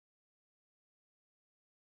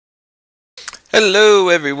Hello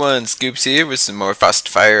everyone, Scoops here with some more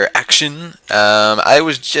Frostfire action. I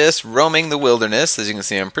was just roaming the wilderness. As you can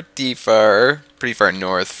see, I'm pretty far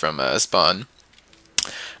north from spawn.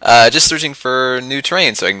 Just searching for new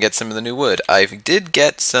terrain so I can get some of the new wood. I did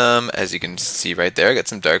get some, as you can see right there, I got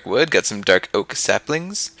some dark wood, got some dark oak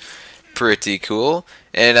saplings. Pretty cool.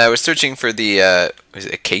 And I was searching for the, was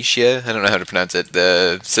it acacia? I don't know how to pronounce it.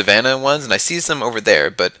 The savanna ones, and I see some over there,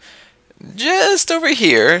 but just over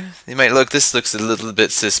here, you might look, this looks a little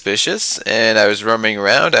bit suspicious, and I was roaming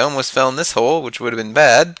around, I almost fell in this hole, which would have been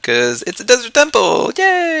bad, because it's a desert temple,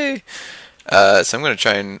 yay! So I'm going to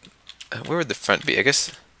try and, where would the front be? I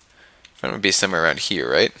guess front would be somewhere around here,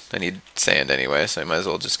 right? I need sand anyway, so I might as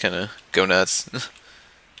well just kind of go nuts.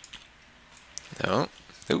 No.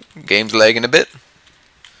 Oop, game's lagging a bit.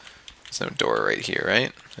 There's no door right here,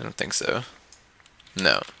 right? I don't think so.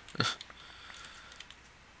 No.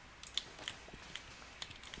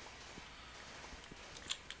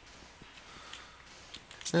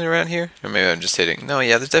 Isn't it around here? Or maybe I'm just hitting. No,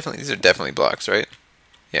 yeah, these are definitely blocks, right?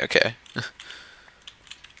 Yeah, okay.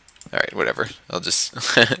 Alright, whatever. I'll just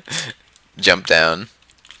jump down.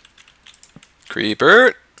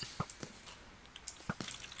 Creeper!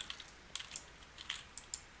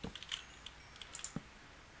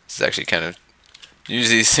 This is actually kind of...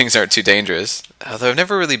 Usually these things aren't too dangerous. Although I've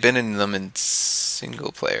never really been in them in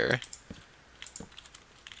single player.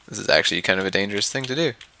 This is actually kind of a dangerous thing to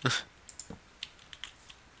do.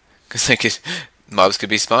 Because mobs could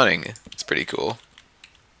be spawning. It's pretty cool.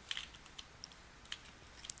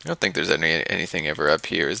 I don't think there's anything ever up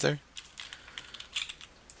here, is there?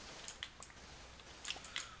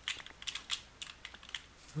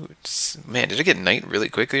 Ooh, man, did it get night really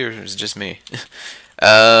quickly, or was it just me?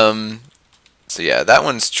 So yeah, that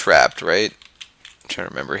one's trapped, right? I'm trying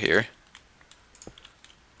to remember here.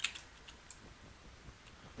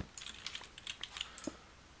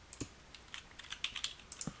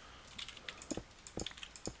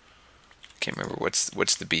 Can't remember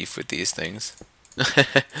what's the beef with these things.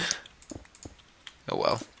 Oh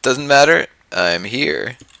well, doesn't matter. I'm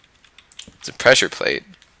here. It's a pressure plate.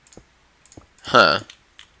 Huh.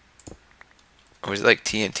 Or is it like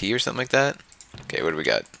TNT or something like that? Okay, what do we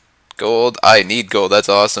got? Gold. I need gold. That's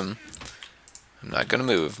awesome. I'm not gonna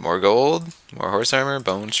move. More gold. More horse armor.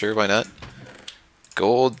 Bones. Sure, why not?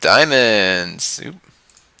 Gold. Diamonds. Oop.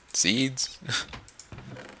 Seeds.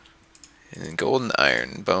 And then gold and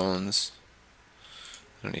iron. Bones.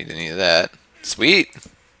 I don't need any of that. Sweet.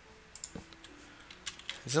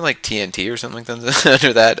 Is it like TNT or something like that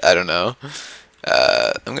under that? I don't know.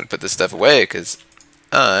 I'm gonna put this stuff away because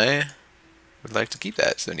I would like to keep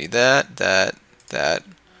that. So I need that. Could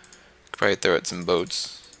probably throw out some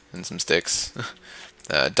boats and some sticks.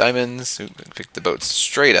 Diamonds. Ooh, pick the boats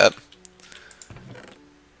straight up.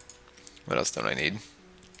 What else don't I need?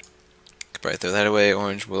 Could probably throw that away.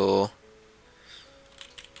 Orange wool.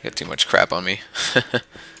 I got too much crap on me.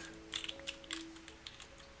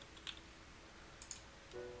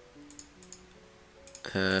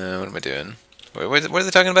 What am I doing? What are they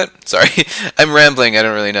talking about? Sorry, I'm rambling. I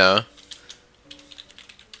don't really know.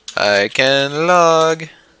 I can log.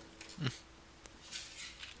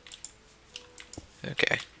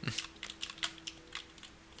 Okay.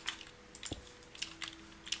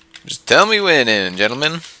 Just tell me when,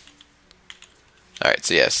 gentlemen. Alright,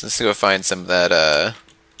 so yes, let's go find some of that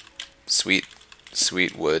sweet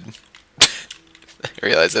wood. I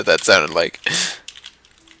realized that sounded like.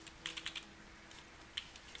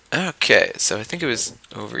 Okay, so I think it was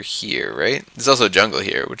over here, right? There's also a jungle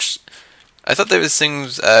here, which I thought there was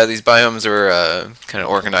things. These biomes were kind of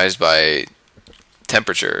organized by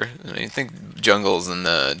temperature. I mean, I think jungles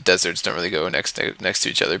and deserts don't really go next to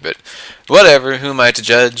each other, but whatever. Who am I to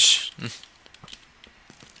judge?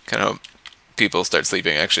 Kind of people start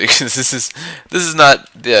sleeping actually, because this is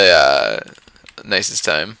not the nicest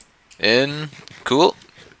time. In cool.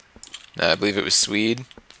 I believe it was Swede.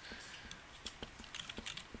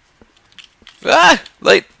 Ah,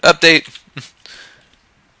 late update.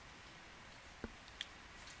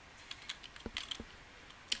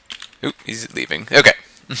 Oop, he's leaving. Okay.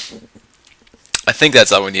 I think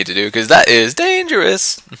that's all we need to do, because that is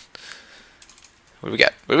dangerous. What do we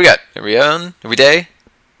got? What do we got? Are we on? Every day?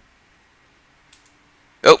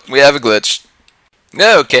 Oh, we have a glitch.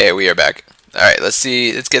 Okay, we are back. Alright, let's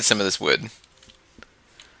see. Let's get some of this wood.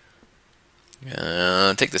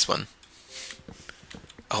 Take this one.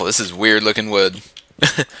 Oh, this is weird looking wood.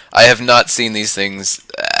 I have not seen these things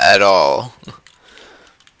at all.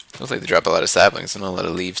 Looks like they drop a lot of saplings and a lot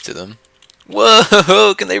of leaves to them.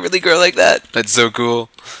 Whoa! Can they really grow like that? That's so cool.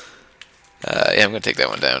 Yeah, I'm gonna take that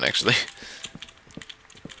one down actually.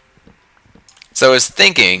 So I was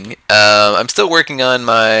thinking, I'm still working on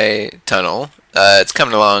my tunnel. It's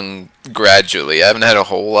coming along gradually. I haven't had a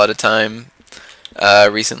whole lot of time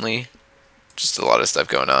recently. Just a lot of stuff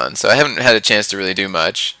going on. So I haven't had a chance to really do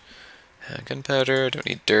much. Gunpowder, don't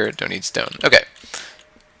need dirt, don't need stone. Okay.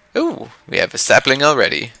 Ooh, we have a sapling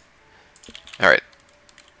already. Alright.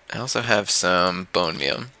 I also have some bone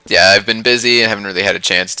meal. Yeah, I've been busy and haven't really had a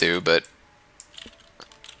chance to, but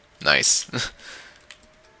nice.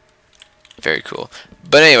 Very cool.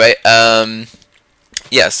 But anyway,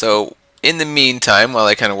 yeah, so in the meantime, while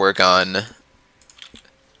I kind of work on...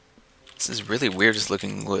 This is really weird just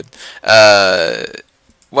looking wood.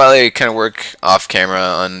 While I kind of work off camera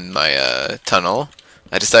on my tunnel,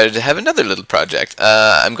 I decided to have another little project.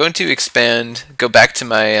 I'm going to expand, go back to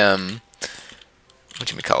my, what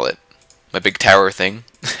do you call it? My big tower thing.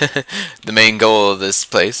 The main goal of this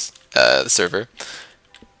place, the server.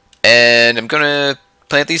 And I'm going to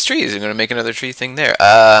plant these trees. I'm going to make another tree thing there.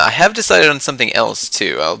 I have decided on something else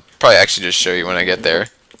too. I'll probably actually just show you when I get there,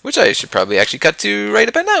 which I should probably actually cut to right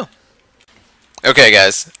about now. Okay,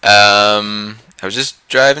 guys. I was just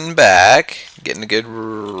driving back, getting a good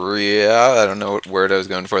I don't know what word I was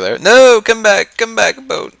going for there. No, come back,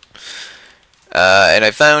 boat. And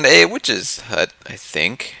I found a witch's hut, I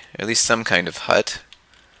think. Or at least some kind of hut.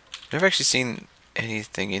 Never actually seen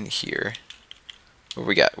anything in here. What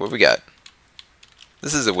we got? What we got?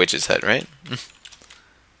 This is a witch's hut, right?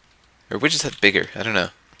 Or witch's hut bigger? I don't know.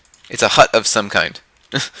 It's a hut of some kind.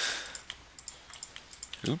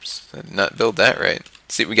 Oops, I did not build that right.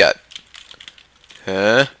 Let's see what we got.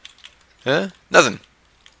 Huh? Nothing.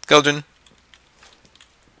 Cauldron.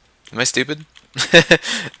 Am I stupid?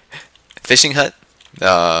 Fishing hut?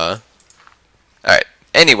 Alright.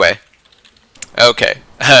 Anyway. Okay.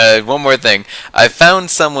 One more thing. I found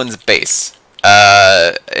someone's base.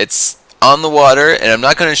 It's on the water, and I'm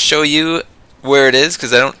not going to show you where it is,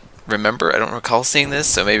 because I don't remember. I don't recall seeing this,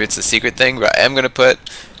 so maybe it's a secret thing, but I am going to put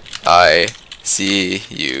I see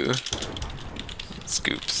you.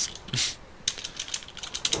 Scoops.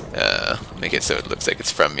 Make it so it looks like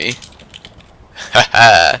it's from me.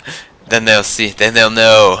 Haha. Then they'll see. Then they'll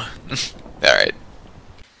know. Alright.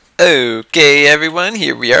 Okay, everyone.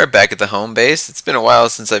 Here we are back at the home base. It's been a while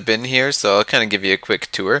since I've been here, so I'll kind of give you a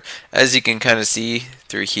quick tour. As you can kind of see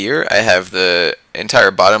through here, I have the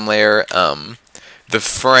entire bottom layer, the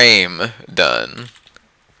frame done.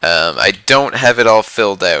 I don't have it all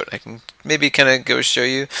filled out. I can maybe kind of go show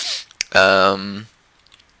you.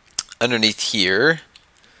 Underneath here,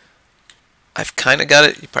 I've kind of got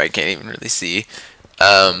it. You probably can't even really see.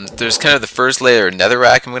 There's kind of the first layer of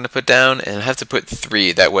netherrack I'm going to put down, and I have to put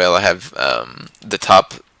 3. That way I'll have the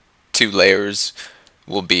top 2 layers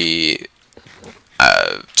will be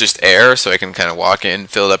just air, so I can kind of walk in,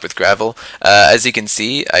 fill it up with gravel. As you can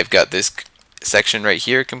see, I've got this section right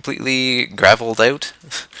here completely graveled out.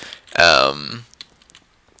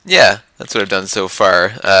 Yeah, that's what I've done so far.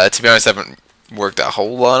 To be honest, I haven't worked a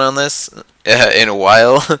whole lot on this in a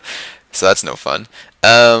while, so that's no fun.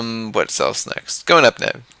 What's else next? Going up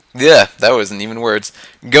now. Yeah, that wasn't even words.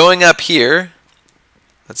 Going up here,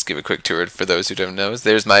 let's give a quick tour for those who don't know.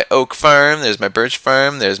 There's my oak farm, there's my birch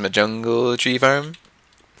farm, there's my jungle tree farm.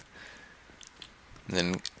 And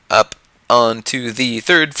then up onto the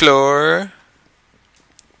 3rd floor.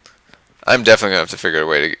 I'm definitely going to have to figure out a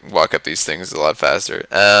way to walk up these things a lot faster.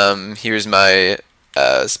 Here's my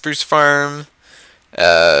spruce farm.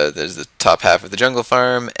 There's the top half of the jungle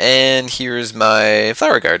farm, and here's my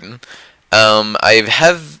flower garden.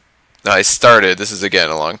 I started, this is again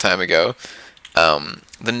a long time ago.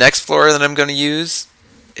 The next floor that I'm going to use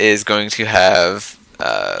is going to have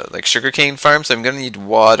like sugarcane farm, so I'm going to need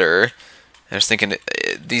water. I was thinking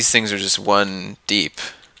these things are just 1 deep.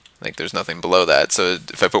 Like there's nothing below that, so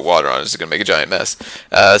if I put water on it, it's going to make a giant mess.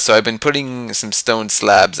 So I've been putting some stone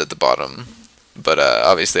slabs at the bottom. But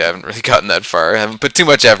obviously I haven't really gotten that far. I haven't put too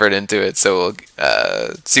much effort into it, so we'll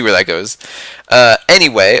see where that goes.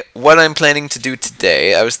 Anyway, what I'm planning to do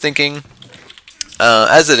today, I was thinking,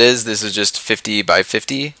 as it is, this is just 50 by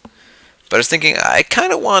 50. But I was thinking, I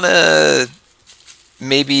kind of want to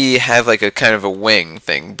maybe have like a kind of a wing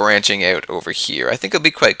thing branching out over here. I think it'll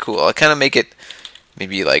be quite cool. I'll kind of make it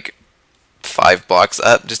maybe like 5 blocks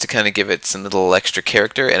up, just to kind of give it some little extra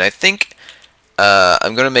character. And I think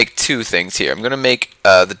I'm going to make 2 things here. I'm going to make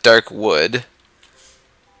the dark wood,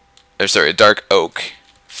 or sorry, dark oak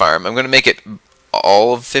farm. I'm going to make it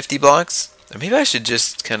all of 50 blocks. Or maybe I should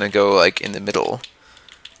just kind of go like in the middle.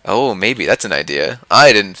 Oh, maybe that's an idea.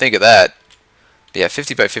 I didn't think of that. But yeah,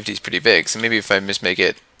 50 by 50 is pretty big. So maybe if I just make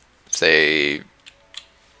it, say, I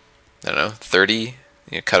don't know, 30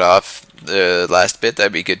 cut off the last bit.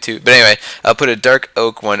 That'd be good too. But anyway, I'll put a dark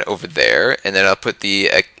oak one over there, and then I'll put the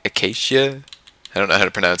acacia. I don't know how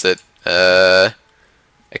to pronounce it.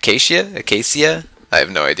 Acacia? I have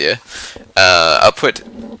no idea. I'll put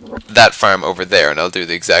that farm over there, and I'll do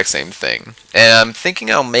the exact same thing. And I'm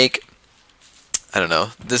thinking I'll make, I don't know,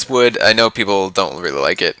 this wood. I know people don't really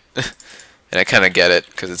like it, and I kind of get it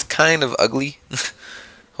because it's kind of ugly.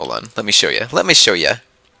 Hold on, let me show you. Let me show you.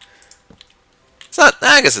 It's not.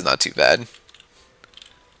 I guess it's not too bad.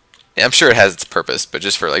 Yeah, I'm sure it has its purpose, but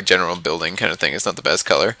just for like general building kind of thing, it's not the best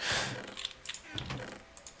color.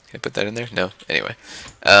 Can I put that in there? No. Anyway,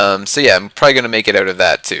 so yeah, I'm probably gonna make it out of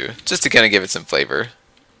that too, just to kind of give it some flavor.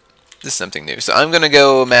 This is something new, so I'm gonna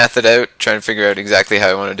go math it out, try and figure out exactly how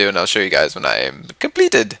I want to do it, and I'll show you guys when I am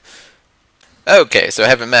completed. Okay, so I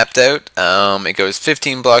have it mapped out. It goes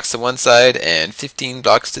 15 blocks to one side and 15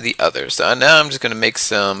 blocks to the other. So now I'm just gonna make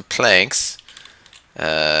some planks.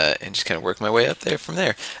 And just kind of work my way up there from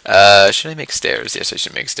there. Should I make stairs? Yes, I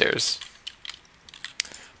should make stairs.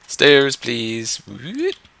 Stairs, please.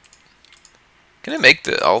 Can I make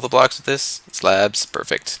all the blocks with this? Slabs,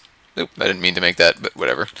 perfect. Oop, I didn't mean to make that, but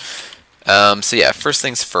whatever. So yeah, first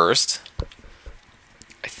things first.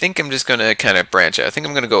 I think I'm just gonna kind of branch out. I think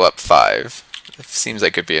I'm gonna go up 5. It seems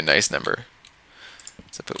like it could be a nice number.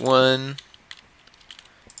 So put 1.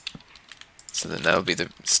 So then that'll be the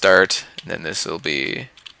start, and then this will be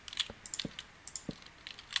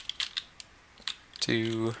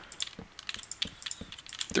 2,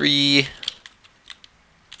 3,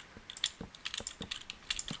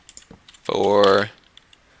 4.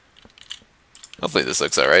 Hopefully this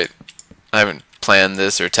looks alright. I haven't planned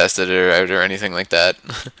this or tested it out or anything like that.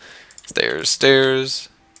 Stairs, stairs,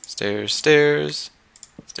 stairs, stairs,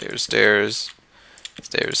 stairs, stairs,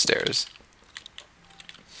 stairs, stairs.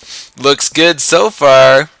 Looks good so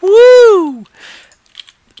far. Woo!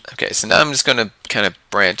 Okay, so now I'm just going to kind of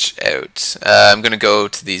branch out. I'm going to go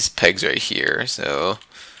to these pegs right here. So,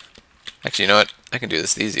 actually, you know what? I can do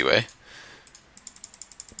this the easy way.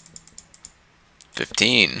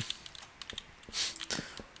 15.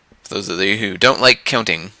 For those of you who don't like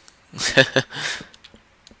counting.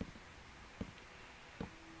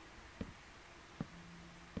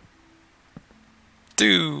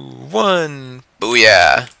 2, 1,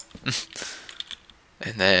 booyah!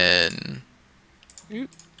 And then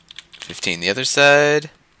 15 the other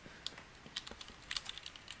side.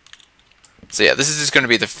 So yeah, this is just going to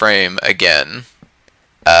be the frame again.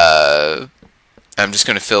 I'm just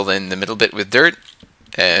going to fill in the middle bit with dirt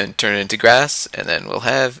and turn it into grass, and then we'll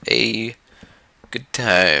have a good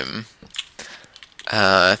time.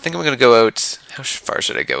 I think I'm going to go out. How far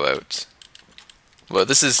should I go out? Well,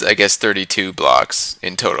 this is, I guess, 32 blocks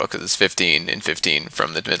in total, because it's 15 and 15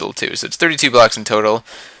 from the middle, too. So it's 32 blocks in total.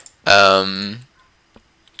 Yeah,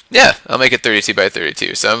 I'll make it 32 by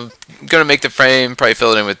 32. So I'm going to make the frame, probably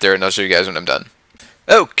fill it in with dirt, and I'll show you guys when I'm done.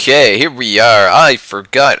 Okay, here we are. I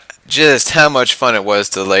forgot just how much fun it was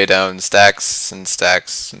to lay down stacks and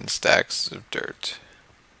stacks and stacks of dirt.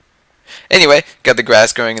 Anyway, got the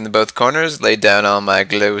grass growing in both corners, laid down all my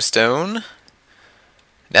glowstone.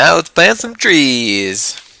 Now let's plant some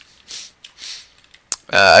trees.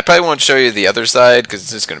 I probably won't show you the other side because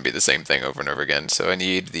it's just going to be the same thing over and over again. So I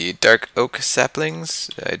need the dark oak saplings.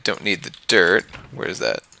 I don't need the dirt. Where is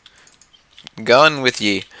that? Gone with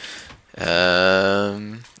ye.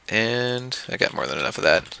 And I got more than enough of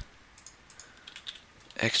that.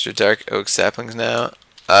 Extra dark oak saplings now.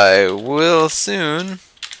 I will soon.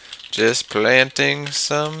 Just planting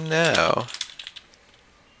some now.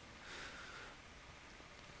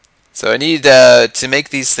 So I need, to make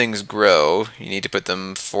these things grow, you need to put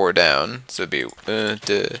them 4 down. So it'd be 1,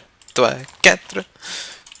 2, 3, 4.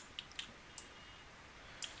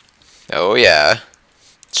 Oh yeah.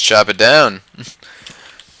 Let's chop it down.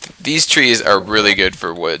 These trees are really good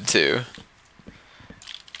for wood too.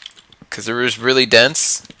 Because they're just really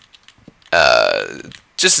dense.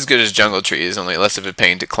 Just as good as jungle trees, only less of a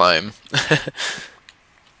pain to climb.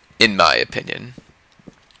 In my opinion.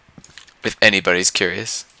 If anybody's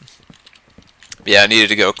curious. Yeah, I needed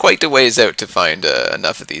to go quite a ways out to find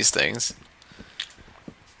enough of these things.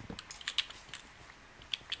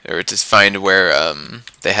 Or to find where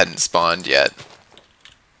they hadn't spawned yet.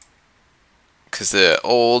 Because the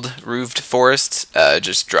old roofed forests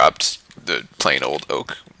just dropped the plain old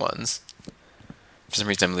oak ones. For some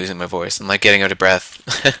reason I'm losing my voice. I'm like getting out of breath.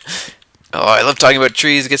 Oh, I love talking about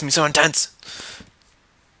trees. It gets me so intense.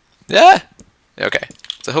 Yeah. Okay.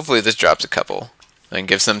 So hopefully this drops a couple. I can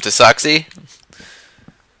give some to Soxy.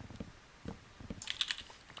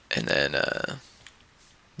 And then,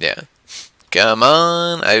 yeah. Come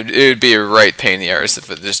on. It would be a right pain in the arse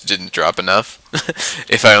if it just didn't drop enough.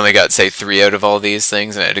 If I only got, say, 3 out of all these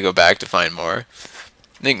things and I had to go back to find more.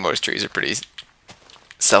 I think most trees are pretty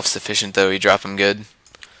self-sufficient, though. You drop them good.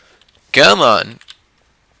 Come on.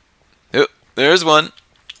 Oh, there's one.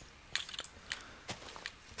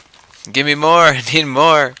 Give me more. I need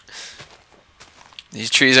more. These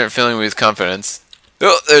trees aren't filling me with confidence.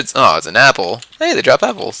 Oh, it's an apple. Hey, they drop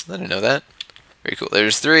apples. I didn't know that. Very cool.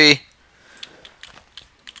 There's 3.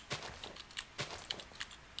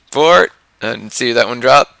 4. I didn't see that one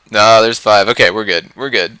drop. No, there's 5. Okay, we're good. We're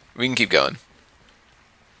good. We can keep going.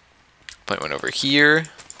 Plant one over here.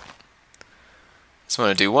 Just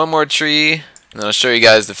want to do one more tree, and then I'll show you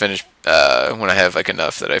guys the finished when I have like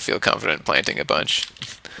enough that I feel confident planting a bunch.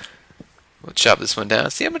 We'll chop this one down.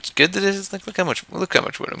 See how much good that is? Like, look how much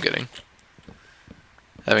wood I'm getting.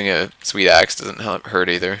 Having a sweet axe doesn't hurt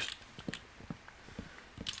either.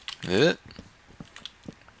 Yeah,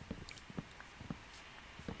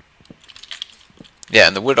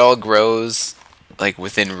 and the wood all grows like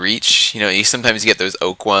within reach. You know, you sometimes get those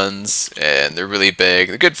oak ones, and they're really big.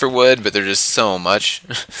 They're good for wood, but they're just so much.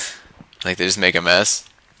 Like, they just make a mess.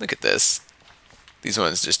 Look at this. These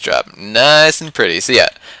ones just drop nice and pretty. So yeah,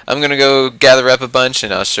 I'm gonna go gather up a bunch,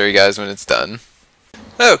 and I'll show you guys when it's done.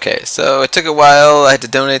 Okay, so it took a while. I had to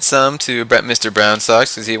donate some to Mr. Brown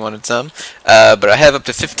Socks because he wanted some. But I have up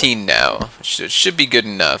to 15 now, which should be good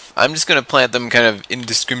enough. I'm just going to plant them kind of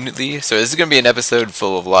indiscriminately. So this is going to be an episode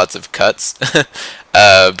full of lots of cuts.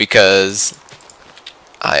 Because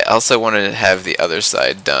I also want to have the other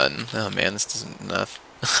side done. Oh man, this isn't enough.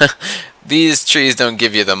 These trees don't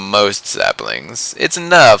give you the most saplings. It's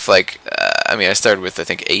enough. Like, I mean, I started with I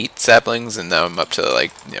think 8 saplings, and now I'm up to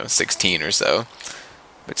like 16 or so.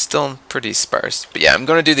 But still pretty sparse. But yeah, I'm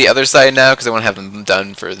going to do the other side now because I want to have them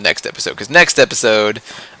done for the next episode. Because next episode,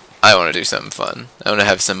 I want to do something fun. I want to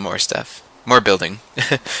have some more stuff. More building.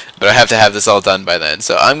 But I have to have this all done by then.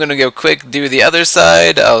 So I'm going to go quick do the other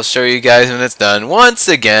side. I'll show you guys when it's done. Once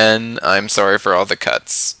again, I'm sorry for all the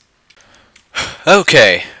cuts.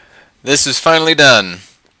 Okay. This is finally done.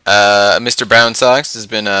 Mr. Brown Socks has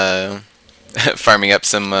been farming up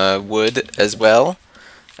some wood as well.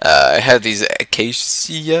 I have these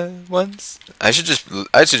acacia ones. I should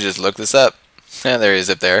just look this up. Yeah, there he is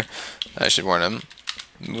up there. I should warn him.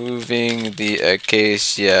 Moving the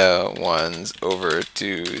acacia ones over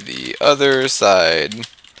to the other side.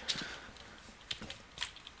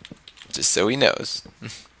 Just so he knows.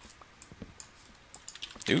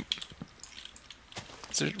 Oop.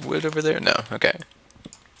 Is there wood over there? No. Okay.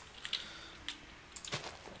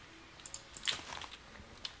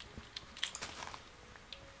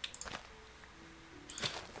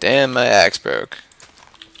 Damn, my axe broke.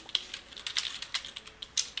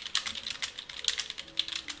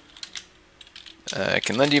 I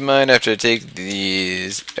can lend you mine after I take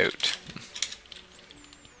these out.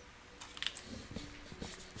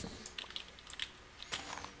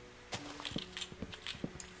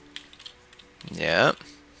 Yeah.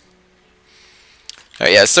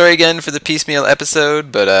 Alright, yeah, sorry again for the piecemeal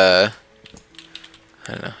episode, but I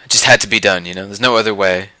don't know. It just had to be done, you know? There's no other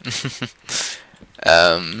way.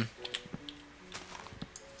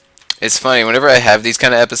 It's funny, whenever I have these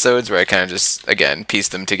kind of episodes where I kind of just, again, piece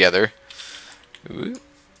them together,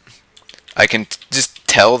 I can just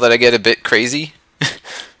tell that I get a bit crazy.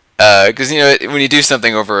 Because, you know, when you do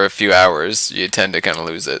something over a few hours, you tend to kind of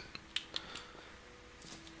lose it.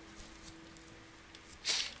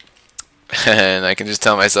 And I can just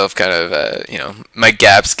tell myself kind of, you know, my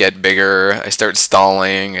gaps get bigger, I start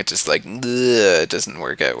stalling, it just like, it doesn't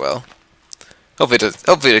work out well.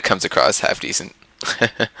 Hopefully it comes across half decent.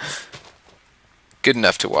 Good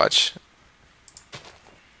enough to watch.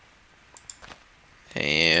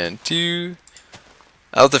 And 2.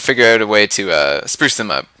 I'll have to figure out a way to spruce them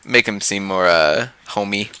up, make them seem more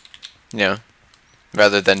homey, you know,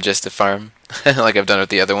 rather than just a farm, like I've done with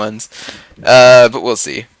the other ones. But we'll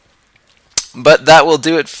see. But that will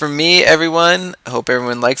do it for me, everyone. I hope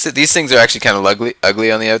everyone likes it. These things are actually kind of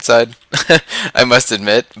ugly on the outside, I must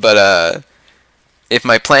admit. But if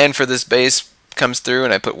my plan for this base comes through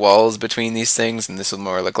and I put walls between these things, and this will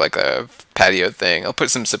more look like a patio thing, I'll put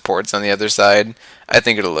some supports on the other side. I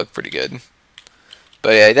think it'll look pretty good.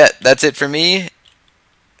 But yeah, that's it for me.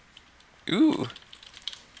 Ooh.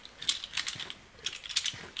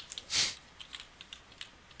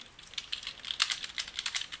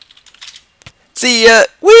 See ya!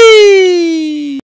 Whee!